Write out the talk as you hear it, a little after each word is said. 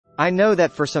I know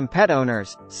that for some pet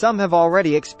owners, some have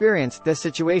already experienced this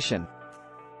situation.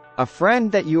 A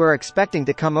friend that you are expecting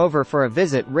to come over for a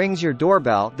visit rings your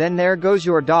doorbell, then there goes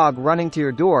your dog running to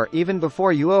your door even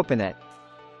before you open it.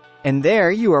 And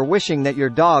there you are wishing that your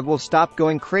dog will stop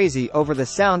going crazy over the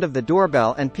sound of the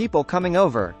doorbell and people coming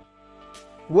over.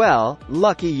 Well,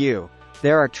 lucky you.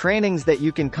 There are trainings that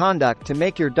you can conduct to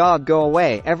make your dog go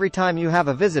away every time you have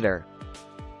a visitor.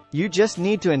 You just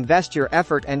need to invest your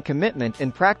effort and commitment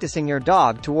in practicing your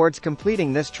dog towards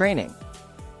completing this training.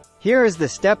 Here is the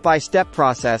step-by-step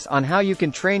process on how you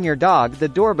can train your dog the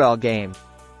doorbell game.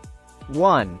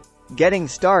 1. Getting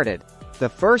started. The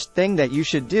first thing that you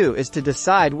should do is to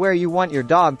decide where you want your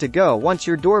dog to go once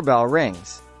your doorbell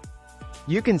rings.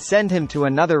 You can send him to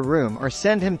another room or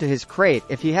send him to his crate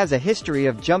if he has a history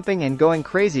of jumping and going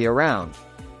crazy around.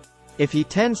 If he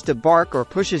tends to bark or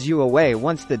pushes you away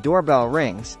once the doorbell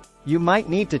rings, you might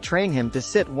need to train him to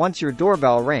sit once your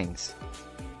doorbell rings.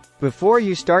 Before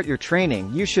you start your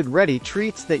training, you should ready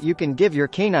treats that you can give your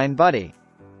canine buddy.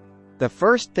 The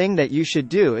first thing that you should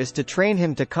do is to train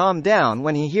him to calm down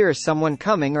when he hears someone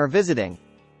coming or visiting.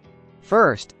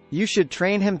 First, you should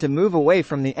train him to move away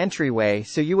from the entryway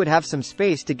so you would have some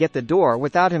space to get the door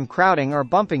without him crowding or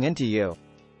bumping into you.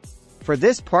 For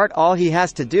this part, all he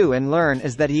has to do and learn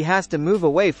is that he has to move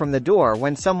away from the door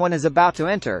when someone is about to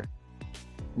enter.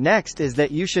 Next is that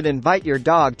you should invite your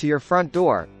dog to your front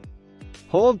door.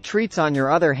 Hold treats on your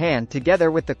other hand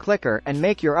together with the clicker and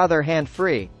make your other hand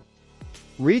free.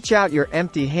 Reach out your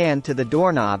empty hand to the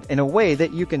doorknob in a way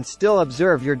that you can still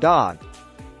observe your dog.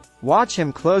 Watch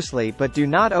him closely but do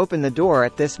not open the door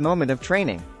at this moment of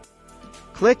training.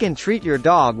 Click and treat your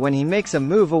dog when he makes a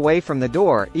move away from the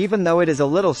door, even though it is a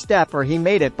little step or he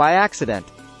made it by accident.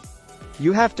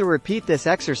 You have to repeat this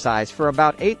exercise for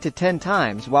about 8 to 10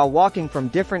 times while walking from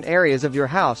different areas of your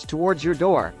house towards your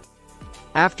door.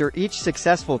 After each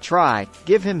successful try,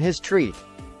 give him his treat.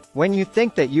 When you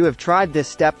think that you have tried this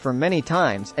step for many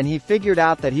times and he figured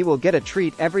out that he will get a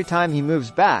treat every time he moves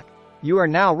back, you are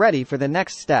now ready for the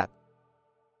next step.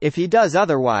 If he does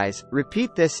otherwise,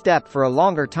 repeat this step for a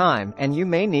longer time and you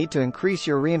may need to increase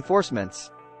your reinforcements.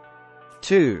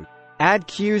 2. Add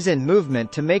cues and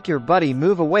movement to make your buddy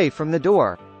move away from the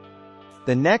door.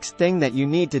 The next thing that you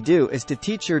need to do is to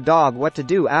teach your dog what to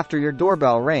do after your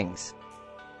doorbell rings.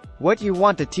 What you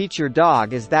want to teach your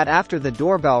dog is that after the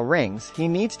doorbell rings, he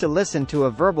needs to listen to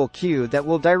a verbal cue that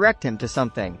will direct him to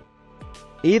something.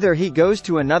 Either he goes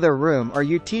to another room or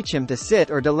you teach him to sit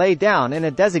or to lay down in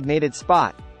a designated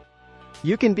spot.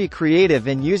 You can be creative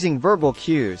in using verbal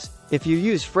cues. If you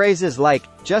use phrases like,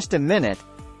 "just a minute,"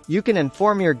 you can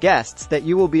inform your guests that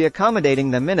you will be accommodating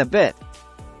them in a bit.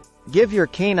 Give your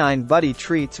canine buddy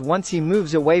treats once he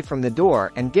moves away from the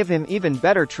door and give him even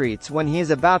better treats when he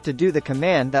is about to do the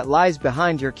command that lies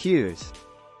behind your cues.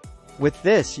 With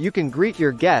this, you can greet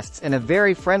your guests in a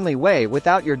very friendly way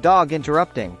without your dog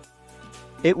interrupting.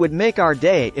 It would make our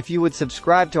day if you would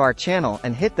subscribe to our channel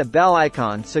and hit the bell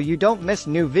icon so you don't miss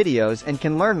new videos and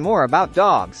can learn more about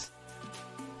dogs.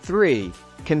 3.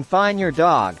 Confine your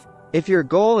dog. If your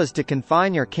goal is to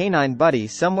confine your canine buddy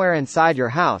somewhere inside your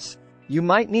house, you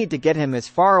might need to get him as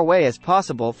far away as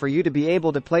possible for you to be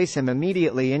able to place him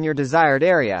immediately in your desired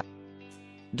area.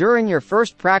 During your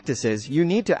first practices, you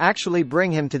need to actually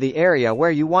bring him to the area where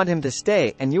you want him to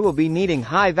stay, and you will be needing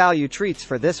high-value treats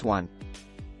for this one.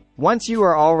 Once you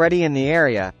are already in the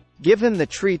area, give him the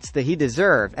treats that he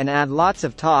deserves and add lots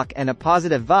of talk and a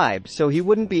positive vibe so he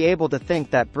wouldn't be able to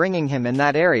think that bringing him in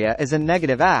that area is a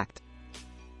negative act.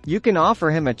 You can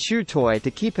offer him a chew toy to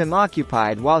keep him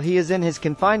occupied while he is in his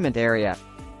confinement area.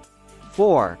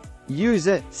 4. Use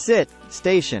a sit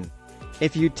station.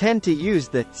 If you tend to use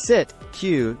the sit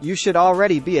cue, you should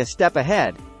already be a step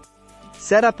ahead.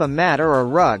 Set up a mat or a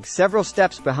rug several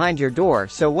steps behind your door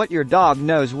so what your dog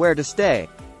knows where to stay.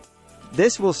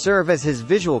 This will serve as his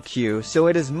visual cue so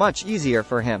it is much easier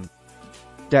for him.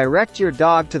 Direct your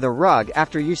dog to the rug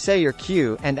after you say your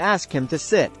cue and ask him to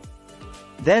sit.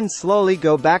 Then slowly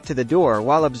go back to the door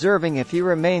while observing if he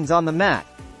remains on the mat.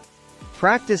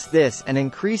 Practice this and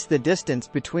increase the distance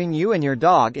between you and your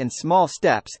dog in small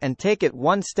steps and take it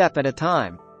one step at a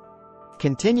time.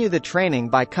 Continue the training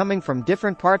by coming from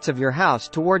different parts of your house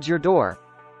towards your door.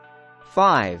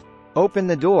 5. Open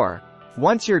the door.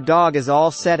 Once your dog is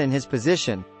all set in his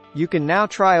position, you can now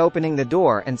try opening the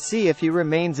door and see if he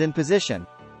remains in position.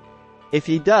 If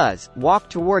he does, walk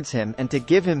towards him and to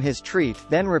give him his treat,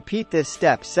 then repeat this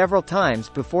step several times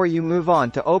before you move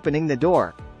on to opening the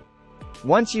door.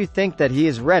 Once you think that he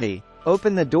is ready,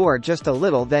 open the door just a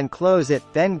little, then close it,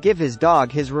 then give his dog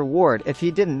his reward if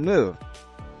he didn't move.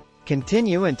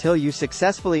 Continue until you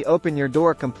successfully open your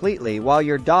door completely while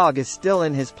your dog is still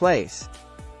in his place.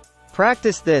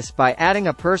 Practice this by adding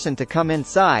a person to come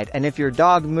inside, and if your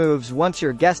dog moves once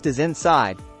your guest is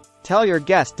inside, tell your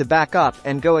guest to back up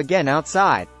and go again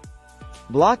outside.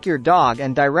 Block your dog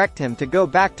and direct him to go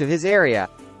back to his area.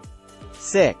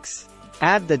 6.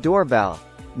 Add the doorbell.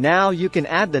 Now you can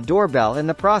add the doorbell in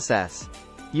the process.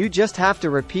 You just have to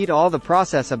repeat all the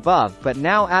process above, but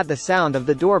now add the sound of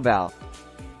the doorbell.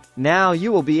 Now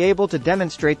you will be able to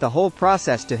demonstrate the whole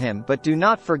process to him, but do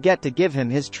not forget to give him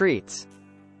his treats.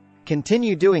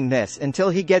 Continue doing this until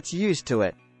he gets used to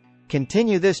it.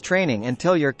 Continue this training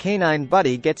until your canine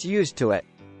buddy gets used to it.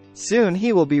 Soon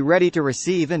he will be ready to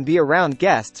receive and be around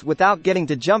guests without getting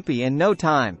too jumpy in no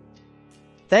time.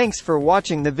 Thanks for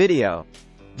watching the video.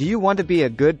 Do you want to be a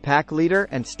good pack leader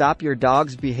and stop your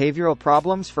dog's behavioral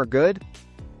problems for good?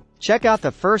 Check out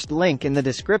the first link in the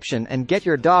description and get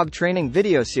your dog training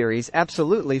video series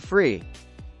absolutely free.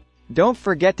 Don't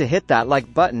forget to hit that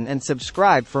like button and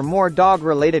subscribe for more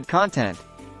dog-related content.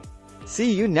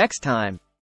 See you next time.